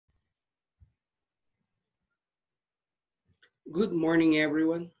Good morning,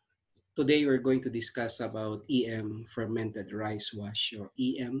 everyone. Today we're going to discuss about EM fermented rice wash or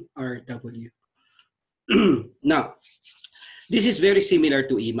EMRW. Now, this is very similar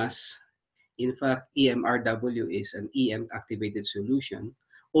to EMAS. In fact, EMRW is an EM activated solution,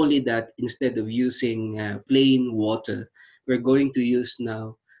 only that instead of using plain water, we're going to use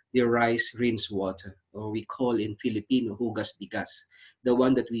now the rice rinse water, or we call in Filipino hugas bigas, the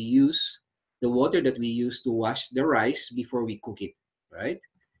one that we use, the water that we use to wash the rice before we cook it, right?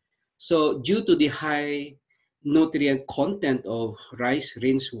 So due to the high nutrient content of rice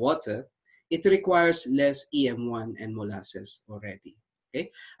rinse water, it requires less EM1 and molasses already. Okay,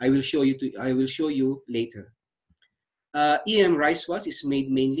 I will show you later. EM rice wash is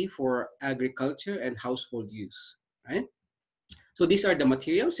made mainly for agriculture and household use, right? So these are the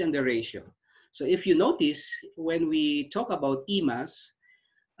materials and the ratio. So if you notice, when we talk about EMAS,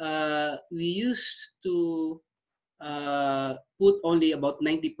 we used to put only about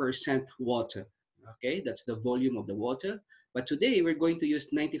 90% water. Okay, that's the volume of the water. But today we're going to use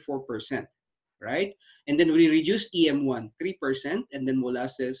 94%, right? And then we reduce EM1, 3%, and then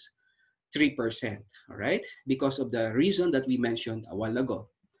molasses, 3%, all right? Because of the reason that we mentioned a while ago.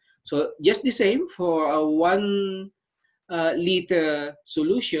 So just the same for a 1 liter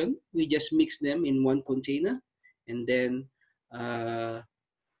solution, we just mix them in one container and then uh,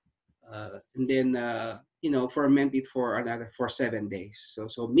 ferment it for 7 days.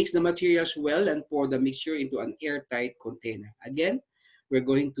 So mix the materials well and pour the mixture into an airtight container. Again, we're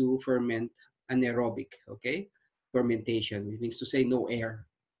going to ferment anaerobic, okay? Fermentation, it means to say no air.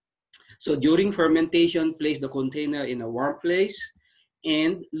 So during fermentation, place the container in a warm place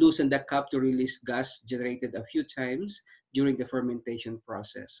and loosen the cap to release gas generated a few times during the fermentation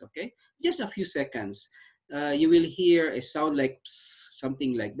process, okay? Just a few seconds. You will hear a sound like psst,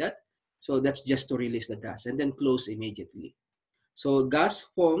 something like that. So that's just to release the gas and then close immediately. So gas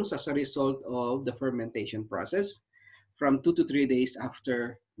forms as a result of the fermentation process from 2 to 3 days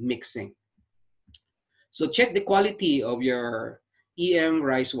after mixing. So check the quality of your EM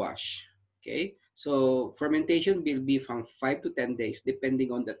rice wash. Okay, so fermentation will be from 5 to 10 days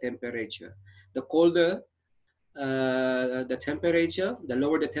depending on the temperature. The colder the temperature, the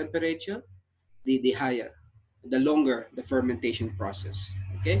lower the temperature, the higher, the longer the fermentation process.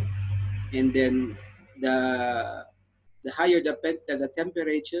 Okay, and then the the higher the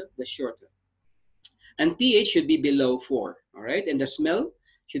temperature, the shorter. And pH should be below 4. All right, and the smell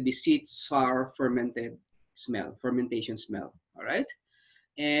should be sweet, sour, fermented smell, fermentation smell. All right,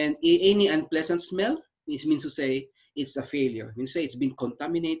 and any unpleasant smell, it means to say it's a failure. It means to say it's been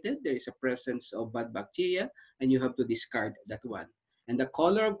contaminated. There is a presence of bad bacteria, and you have to discard that one. And the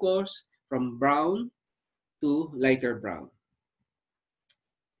color, of course, from brown to lighter brown.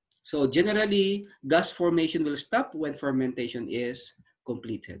 So generally, gas formation will stop when fermentation is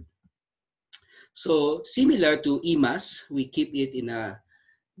completed. So similar to EMAS, we keep it in a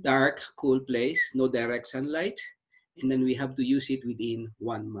dark, cool place, no direct sunlight, and then we have to use it within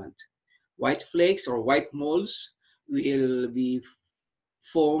 1 month. White flakes or white molds will be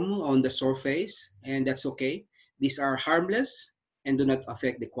formed on the surface, and that's okay. These are harmless and do not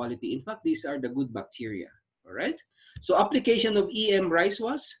affect the quality. In fact, these are the good bacteria, all right? So application of EM rice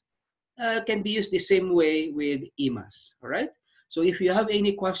wash can be used the same way with EMAS, all right? So if you have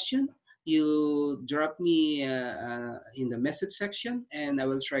any question, you drop me in the message section and I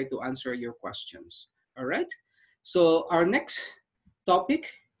will try to answer your questions, all right? So our next topic,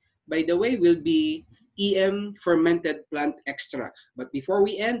 by the way, will be EM fermented plant extract. But before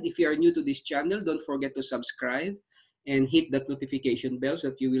we end, if you are new to this channel, don't forget to subscribe and hit that notification bell so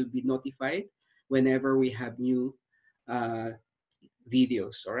that you will be notified whenever we have new uh,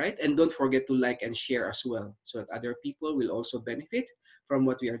 videos, all right? And don't forget to like and share as well so that other people will also benefit from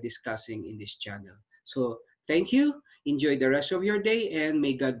what we are discussing in this channel. So thank you. Enjoy the rest of your day and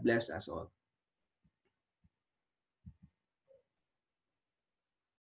may God bless us all.